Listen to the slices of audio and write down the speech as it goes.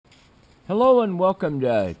Hello and welcome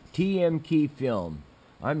to TM Key Film.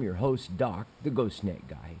 I'm your host, Doc, the Ghost Net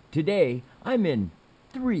Guy. Today, I'm in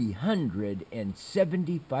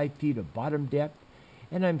 375 feet of bottom depth,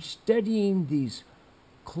 and I'm studying these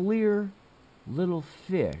clear little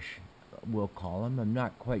fish, we'll call them. I'm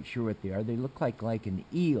not quite sure what they are. They look like an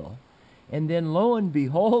eel. And then lo and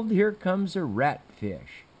behold, here comes a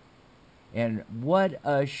ratfish. And what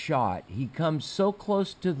a shot. He comes so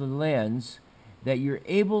close to the lens that you're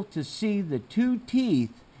able to see the two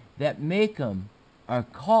teeth that make them are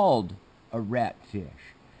called a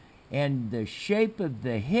ratfish. And the shape of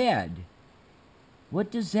the head, what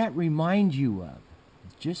does that remind you of?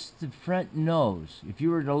 Just the front nose. If you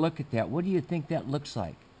were to look at that, what do you think that looks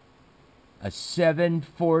like? A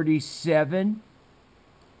 747?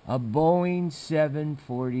 A Boeing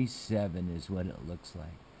 747 is what it looks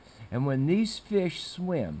like. And when these fish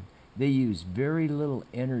swim, they use very little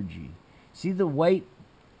energy. See the white,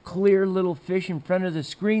 clear little fish in front of the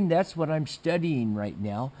screen? That's what I'm studying right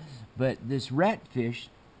now. But this ratfish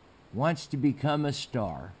wants to become a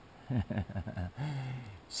star.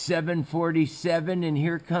 747, and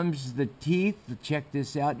here comes the teeth. Check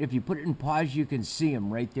this out. If you put it in pause, you can see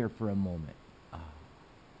them right there for a moment.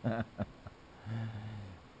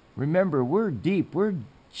 Remember, we're deep. We're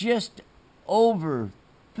just over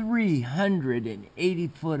 380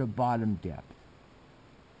 foot of bottom depth.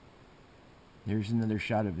 There's another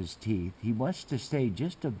shot of his teeth. He wants to stay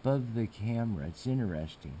just above the camera. It's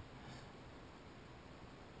interesting.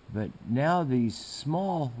 But now these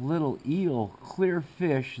small little eel, clear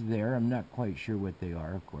fish there, I'm not quite sure what they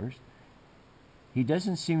are, of course. He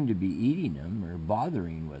doesn't seem to be eating them or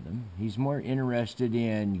bothering with them. He's more interested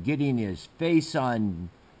in getting his face on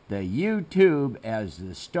the YouTube as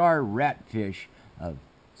the star ratfish of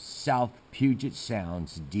South Puget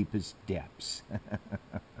Sound's deepest depths.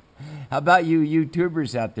 How about you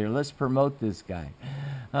YouTubers out there? Let's promote this guy.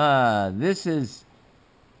 This is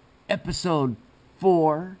episode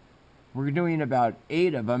 4. We're doing about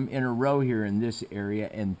 8 of them in a row here in this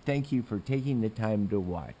area, and thank you for taking the time to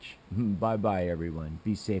watch. Bye-bye, everyone.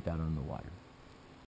 Be safe out on the water.